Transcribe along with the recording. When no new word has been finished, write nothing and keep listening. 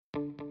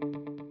This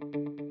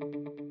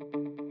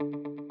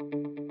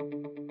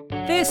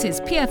is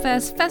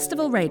PFS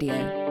Festival Radio.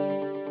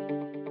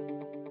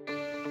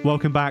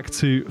 Welcome back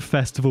to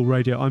Festival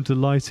Radio. I'm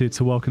delighted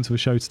to welcome to the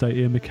show today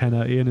Ian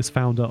McKenna. Ian is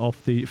founder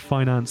of the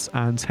Finance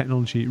and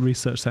Technology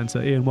Research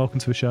Centre. Ian, welcome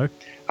to the show.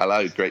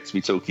 Hello, great to be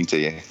talking to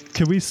you.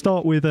 Can we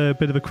start with a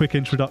bit of a quick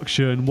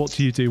introduction? What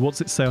do you do? What's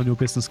it say on your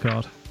business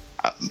card?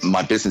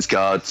 My business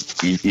card,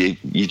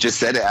 you just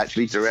said it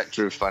actually,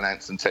 Director of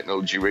Finance and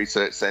Technology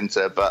Research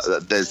Centre,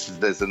 but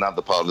there's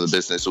another part of the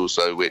business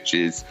also, which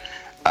is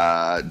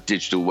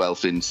Digital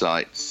Wealth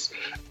Insights.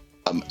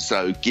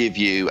 So give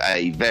you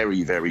a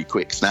very, very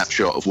quick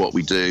snapshot of what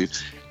we do.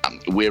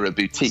 We're a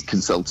boutique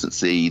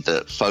consultancy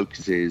that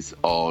focuses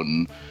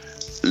on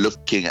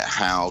looking at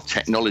how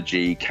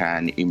technology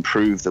can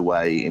improve the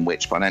way in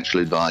which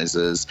financial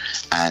advisors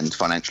and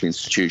financial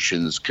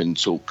institutions can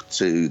talk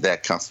to their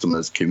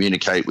customers,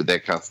 communicate with their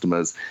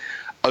customers,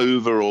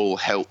 overall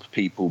help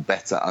people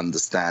better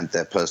understand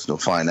their personal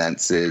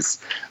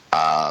finances.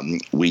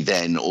 We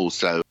then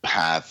also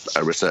have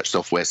a research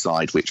software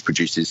side which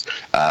produces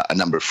a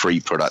number of free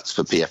products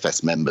for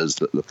PFS members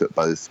that look at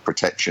both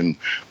protection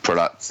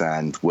products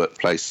and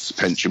workplace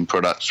pension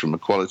products from a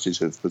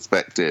qualitative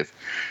perspective.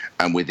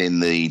 And within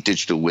the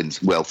Digital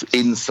Wealth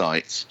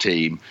Insights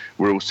team,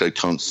 we're also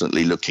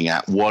constantly looking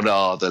at what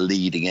are the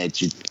leading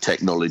edge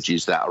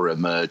technologies that are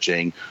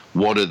emerging,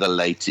 what are the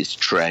latest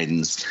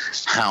trends,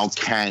 how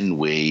can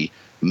we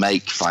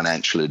make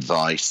financial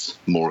advice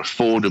more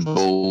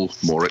affordable,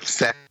 more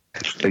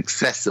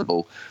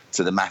accessible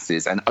to the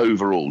masses, and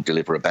overall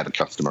deliver a better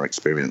customer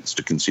experience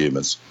to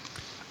consumers.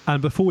 And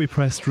before we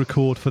pressed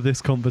record for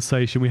this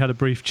conversation, we had a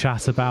brief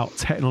chat about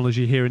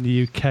technology here in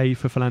the UK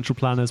for financial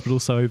planners, but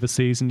also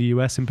overseas in the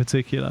US in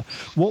particular.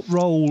 What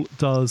role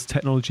does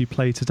technology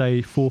play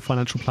today for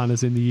financial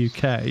planners in the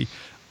UK?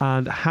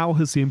 And how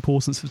has the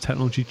importance of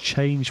technology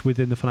changed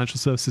within the financial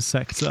services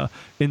sector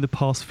in the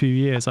past few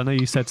years? I know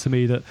you said to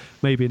me that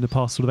maybe in the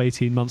past sort of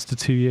 18 months to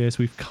 2 years,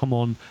 we've come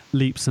on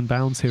leaps and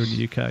bounds here in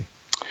the UK.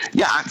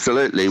 Yeah,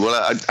 absolutely.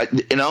 Well,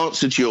 in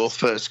answer to your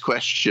first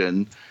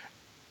question,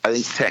 I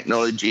think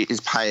technology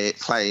is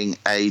playing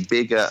a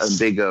bigger and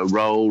bigger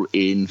role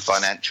in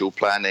financial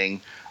planning.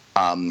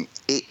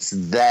 It's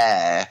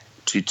there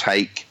to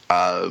take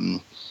a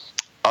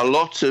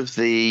lot of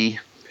the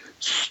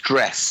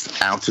stress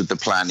out of the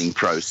planning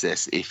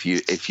process, if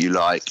you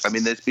like. I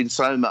mean, there's been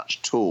so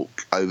much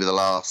talk over the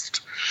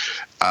last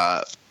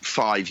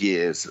 5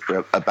 years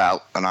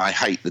about, and I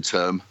hate the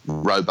term,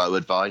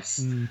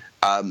 robo-advice.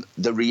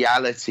 The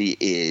reality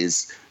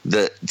is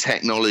that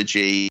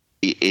technology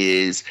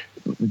is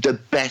the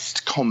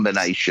best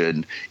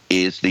combination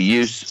is the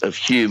use of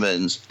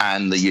humans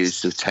and the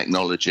use of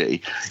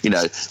technology. You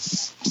know,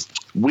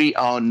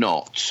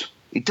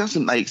 it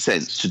doesn't make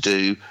sense to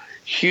do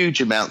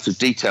huge amounts of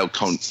detailed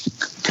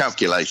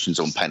calculations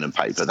on pen and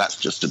paper. That's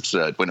just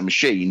absurd when a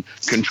machine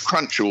can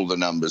crunch all the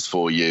numbers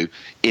for you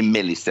in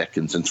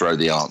milliseconds and throw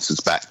the answers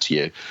back to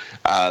you.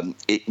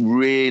 It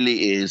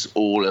really is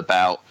all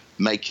about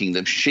making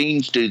the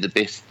machines do the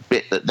bit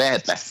that they're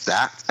best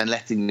at and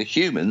letting the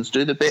humans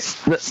do the bit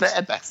that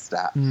they're best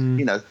at.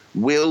 You know,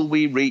 will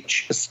we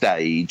reach a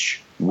stage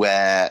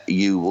where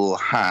you will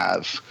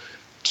have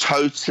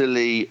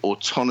totally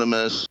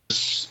autonomous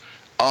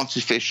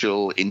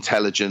artificial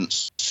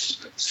intelligence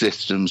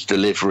systems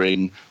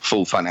delivering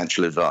full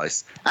financial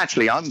advice?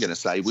 Actually, I'm going to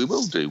say we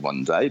will do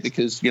one day,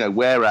 because, you know,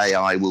 where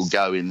AI will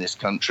go in this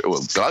country,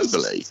 well,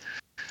 globally,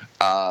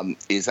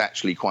 is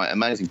actually quite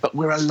amazing. But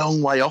we're a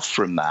long way off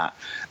from that.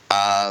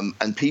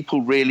 And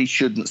people really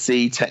shouldn't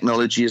see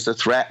technology as a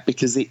threat,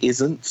 because it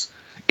isn't.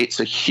 It's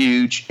a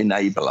huge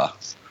enabler.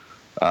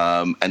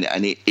 And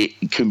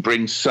it can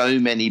bring so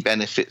many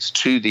benefits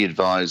to the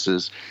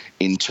advisors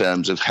in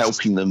terms of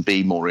helping them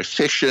be more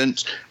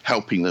efficient,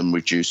 helping them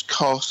reduce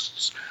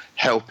costs,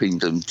 helping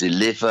them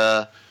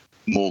deliver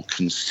more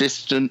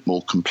consistent,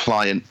 more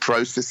compliant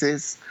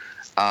processes.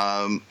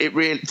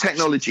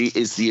 Technology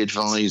is the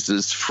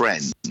advisor's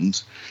friend.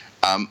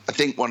 I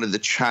think one of the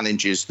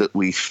challenges that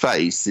we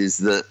face is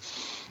that,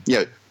 you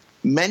know,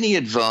 many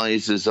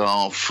advisors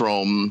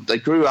they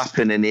grew up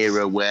in an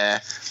era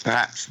where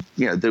perhaps,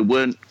 you know, there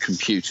weren't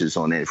computers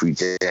on every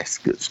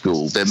desk at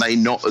school. There may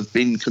not have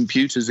been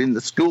computers in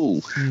the school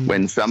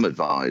when some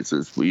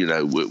advisors, you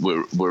know,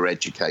 were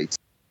educated.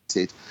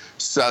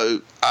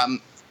 So, you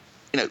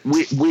know,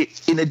 we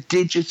in a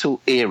digital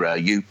era,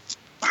 you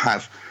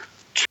have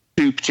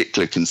two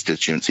particular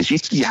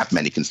constituencies. You have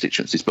many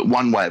constituencies, but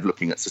one way of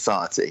looking at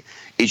society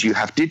is you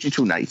have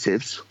digital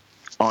natives,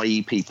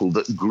 i.e. people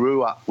that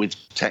grew up with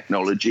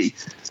technology,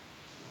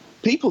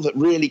 people that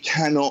really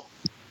cannot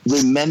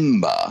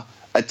remember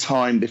a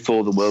time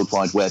before the World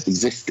Wide Web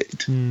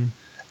existed.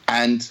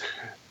 And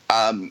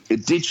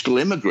digital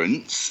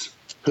immigrants,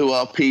 who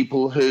are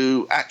people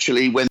who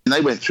actually, when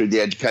they went through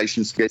the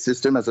education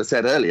system, as I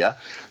said earlier,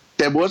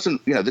 there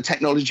wasn't, you know, the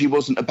technology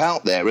wasn't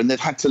about there, and they've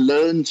had to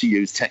learn to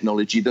use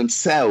technology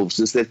themselves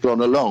as they've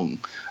gone along,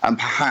 and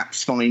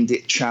perhaps find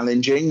it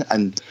challenging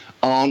and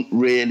aren't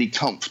really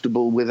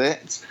comfortable with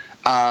it.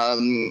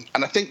 And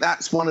I think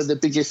that's one of the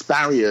biggest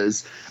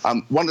barriers.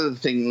 One of the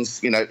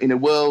things, in a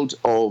world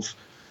of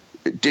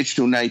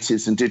digital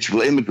natives and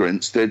digital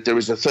immigrants, there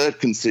is a third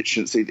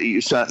constituency that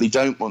you certainly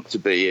don't want to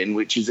be in,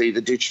 which is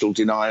either digital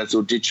deniers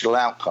or digital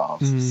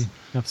outcasts.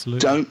 Absolutely.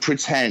 Don't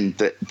pretend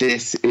that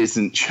this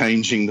isn't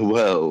changing the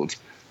world,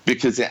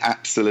 because it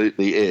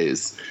absolutely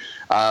is.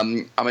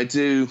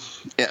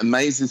 It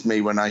amazes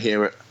me when I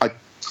hear it. I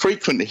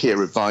frequently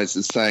hear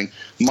advisors saying,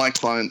 my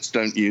clients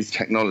don't use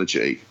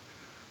technology,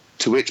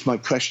 to which my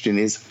question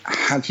is,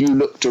 have you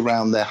looked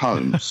around their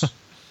homes?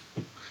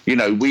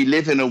 We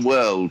live in a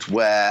world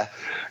where,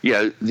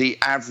 the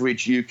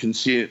average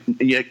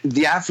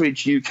the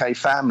average UK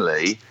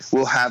family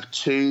will have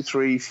 2,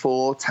 3,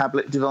 4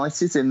 tablet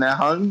devices in their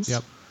homes.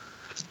 Yep.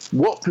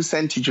 What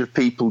percentage of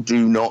people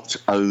do not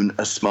own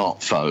a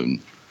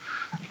smartphone?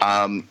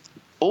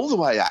 All the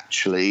way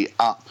actually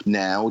up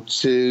now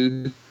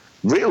to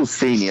real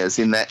seniors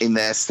in their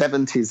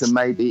 70s and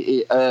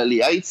maybe early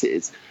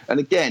 80s. And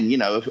again,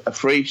 a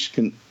free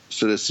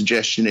sort of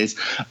suggestion is,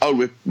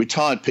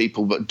 retired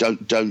people but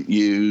don't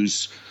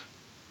use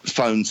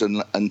phones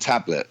and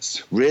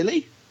tablets.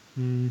 Really?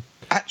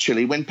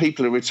 Actually, when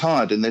people are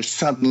retired and they've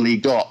suddenly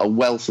got a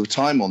wealth of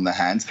time on their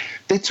hands,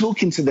 they're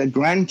talking to their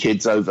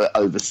grandkids over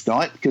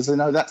Skype, because they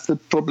know that's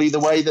probably the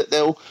way that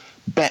they'll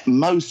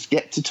most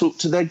get to talk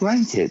to their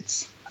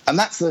grandkids. And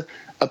that's a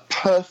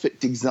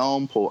perfect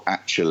example,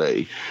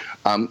 actually.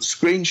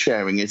 Screen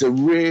sharing is a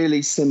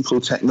really simple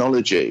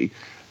technology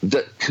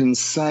that can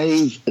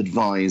save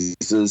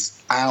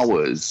advisors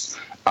hours.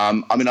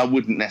 I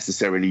wouldn't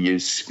necessarily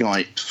use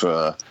Skype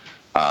for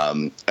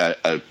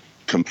a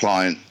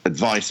compliant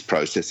advice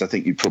process. I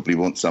think you probably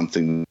want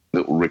something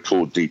that will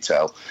record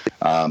detail,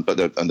 but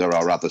there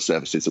are other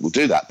services that will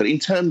do that. But in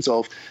terms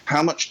of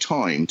how much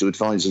time do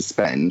advisors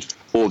spend,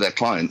 or their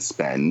clients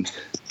spend,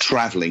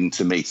 travelling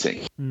to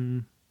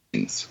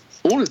meetings,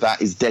 all of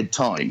that is dead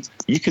time.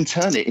 You can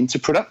turn it into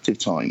productive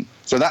time.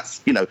 So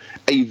that's,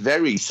 a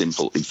very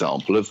simple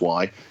example of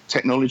why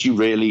technology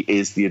really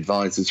is the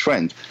advisor's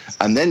friend.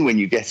 And then when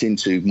you get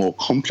into more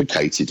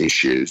complicated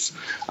issues,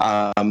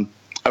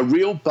 a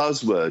real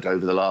buzzword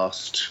over the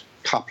last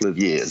couple of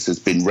years has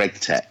been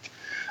RegTech.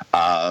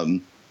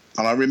 And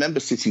I remember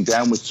sitting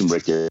down with some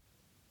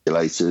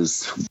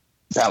regulators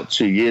about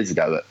 2 years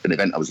ago at an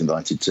event I was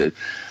invited to,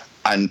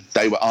 and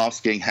they were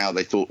asking how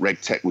they thought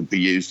RegTech would be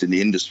used in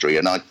the industry.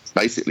 And I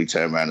basically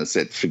turned around and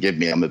said, forgive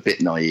me, I'm a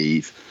bit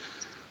naive.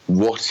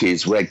 What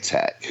is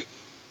RegTech?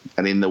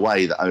 And in the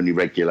way that only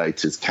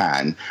regulators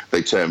can,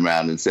 they turned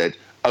around and said,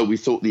 we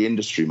thought the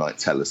industry might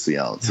tell us the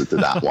answer to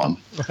that one.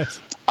 Right.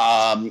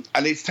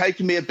 And it's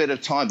taken me a bit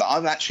of time, but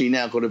I've actually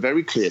now got a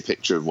very clear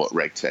picture of what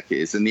RegTech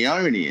is. And the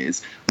irony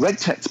is,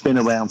 RegTech's been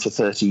around for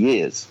 30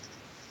 years.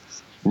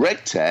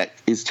 RegTech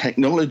is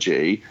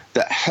technology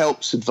that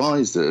helps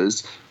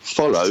advisors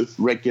follow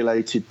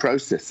regulated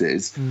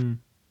processes,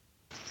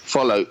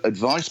 follow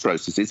advice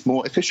processes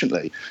more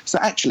efficiently. So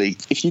actually,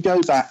 if you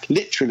go back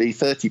literally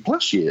 30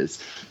 plus years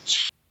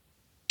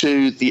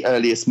to the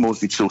earliest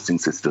mortgage sourcing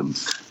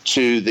systems,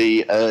 to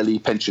the early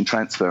pension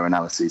transfer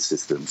analysis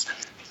systems,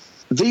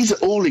 these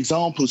are all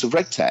examples of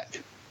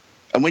RegTech.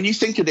 And when you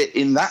think of it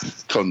in that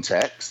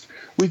context,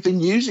 we've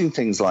been using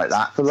things like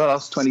that for the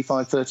last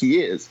 25, 30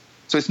 years.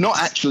 So it's not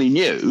actually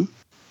new.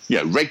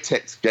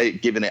 RegTech's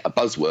given it a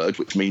buzzword,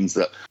 which means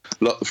that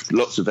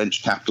lots of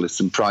venture capitalists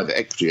and private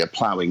equity are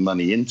ploughing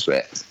money into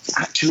it. It's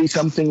actually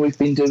something we've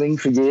been doing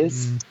for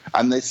years.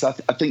 And I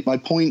think my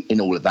point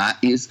in all of that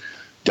is,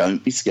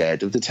 don't be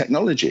scared of the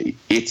technology.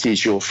 It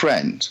is your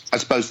friend. I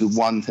suppose the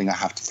one thing I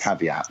have to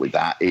caveat with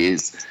that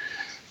is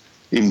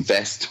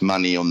invest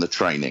money on the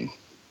training.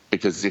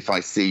 Because if I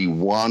see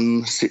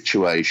one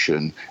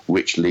situation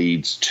which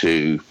leads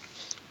to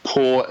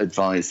poor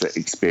advisor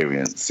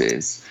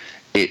experiences,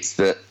 it's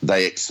that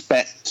they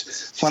expect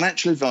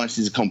financial advice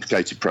is a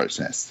complicated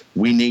process.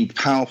 We need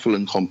powerful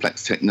and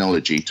complex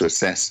technology to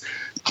assess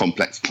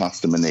complex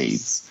customer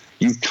needs.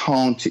 You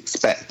can't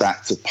expect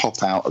that to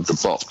pop out of the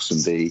box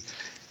and be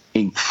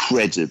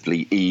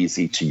incredibly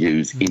easy to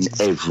use in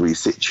every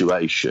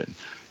situation.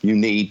 You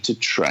need to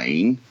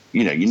train,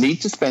 you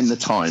need to spend the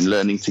time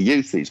learning to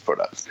use these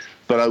products.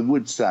 But I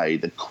would say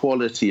the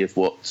quality of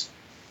what's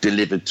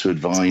delivered to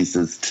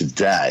advisors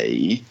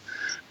today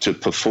to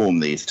perform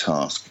these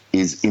tasks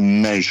is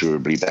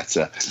immeasurably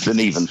better than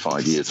even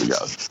 5 years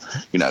ago.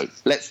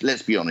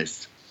 Let's be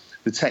honest.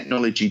 The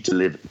technology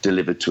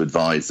delivered to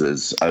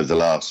advisors over the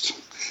last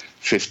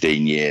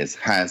 15 years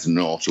has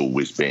not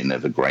always been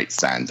of a great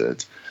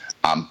standard.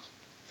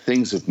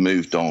 Things have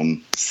moved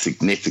on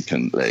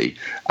significantly.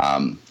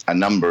 A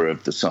number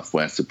of the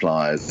software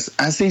suppliers,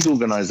 as these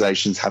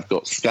organisations have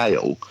got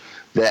scale,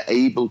 they're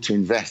able to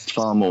invest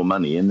far more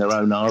money in their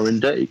own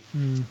R&D.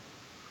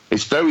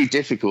 It's very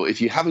difficult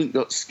if you haven't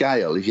got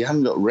scale, if you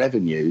haven't got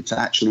revenue, to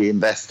actually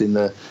invest in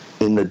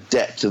the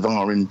depth of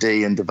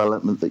R&D and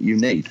development that you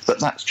need. But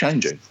that's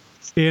changing.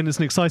 Ian, it's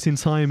an exciting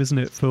time, isn't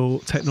it,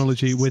 for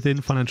technology within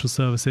financial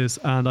services?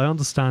 And I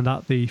understand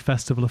at the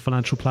Festival of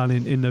Financial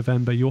Planning in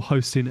November, you're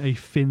hosting a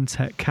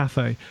FinTech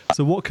Cafe.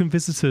 So what can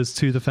visitors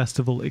to the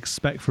festival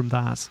expect from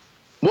that?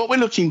 What we're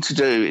looking to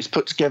do is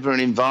put together an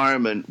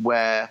environment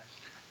where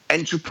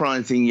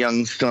enterprising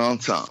young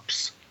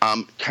startups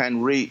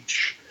can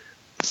reach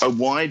a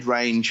wide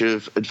range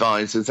of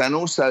advisors and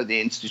also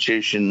the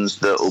institutions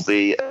that will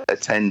be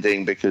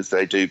attending because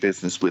they do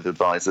business with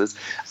advisors,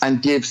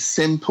 and give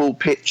simple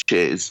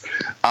pitches.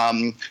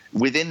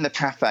 Within the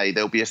cafe,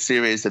 there'll be a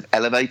series of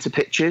elevator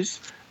pitches,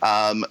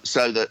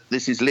 so that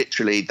this is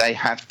literally, they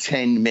have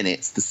 10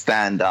 minutes to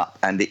stand up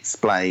and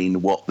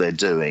explain what they're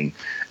doing.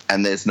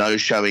 And there's no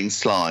showing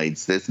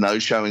slides, there's no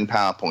showing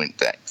PowerPoint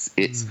decks.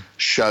 It's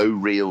show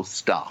real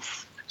stuff.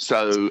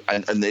 So,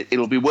 and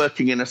it'll be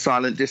working in a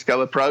silent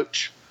disco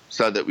approach,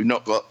 so that we've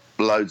not got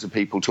loads of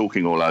people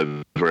talking all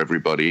over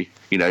everybody.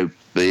 You know,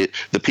 the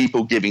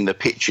people giving the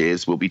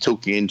pitches will be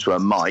talking into a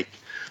mic,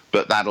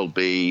 but that'll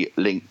be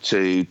linked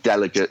to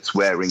delegates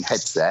wearing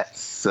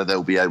headsets, so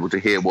they'll be able to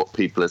hear what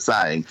people are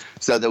saying.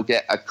 So they'll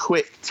get a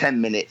quick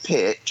 10-minute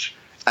pitch,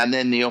 and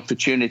then the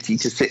opportunity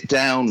to sit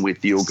down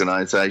with the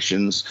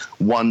organisations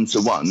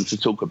one-to-one to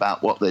talk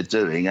about what they're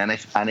doing and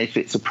if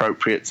it's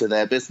appropriate to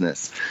their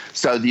business.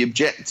 So the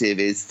objective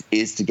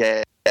is to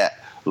get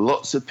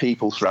lots of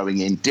people throwing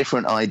in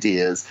different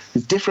ideas,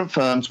 because different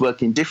firms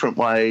work in different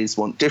ways,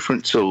 want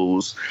different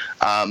tools.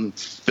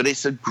 But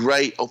it's a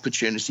great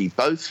opportunity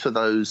both for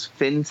those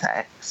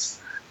fintechs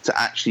to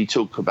actually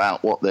talk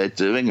about what they're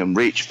doing and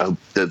reach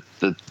the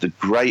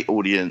great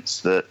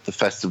audience that the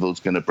festival's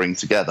going to bring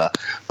together,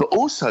 but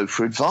also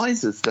for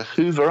advisors to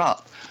hoover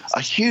up a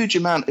huge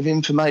amount of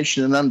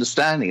information and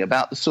understanding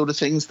about the sort of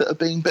things that are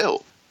being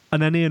built.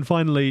 And then, Ian,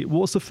 finally,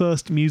 what's the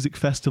first music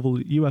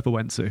festival you ever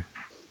went to?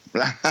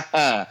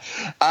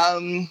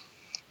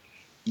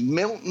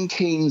 Milton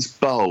Keynes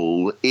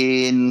Bowl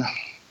in,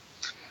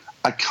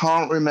 I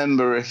can't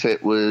remember if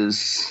it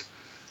was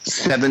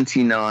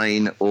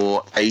 79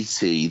 or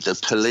 80. The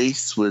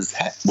Police were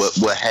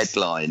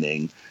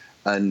headlining,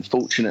 and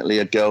fortunately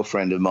a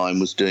girlfriend of mine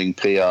was doing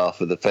PR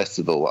for the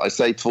festival. I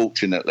say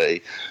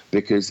fortunately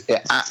because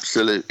it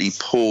absolutely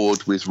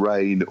poured with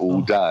rain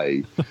all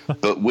day,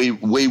 but we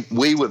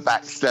were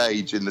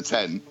backstage in the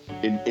tent,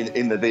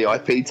 in the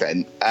VIP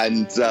tent,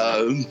 and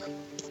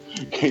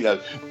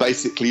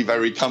basically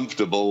very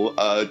comfortable.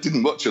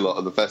 Didn't watch a lot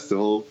of the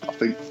festival. I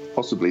think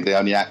possibly the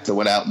only act I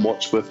went out and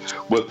watched were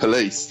the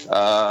Police.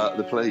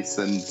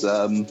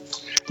 And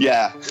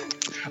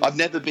I've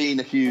never been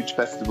a huge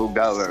festival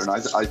goer, and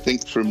I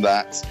think from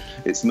that,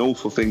 it's an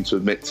awful thing to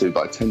admit to,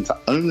 but I tend to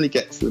only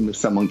get to them if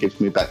someone gives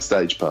me a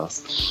backstage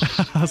pass.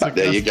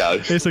 There you go.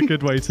 It's a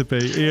good way to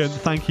be. Ian,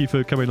 thank you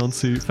for coming on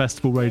to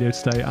Festival Radio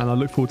today, and I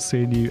look forward to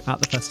seeing you at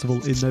the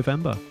festival in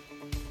November.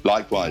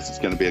 Likewise, it's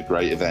going to be a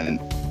great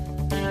event.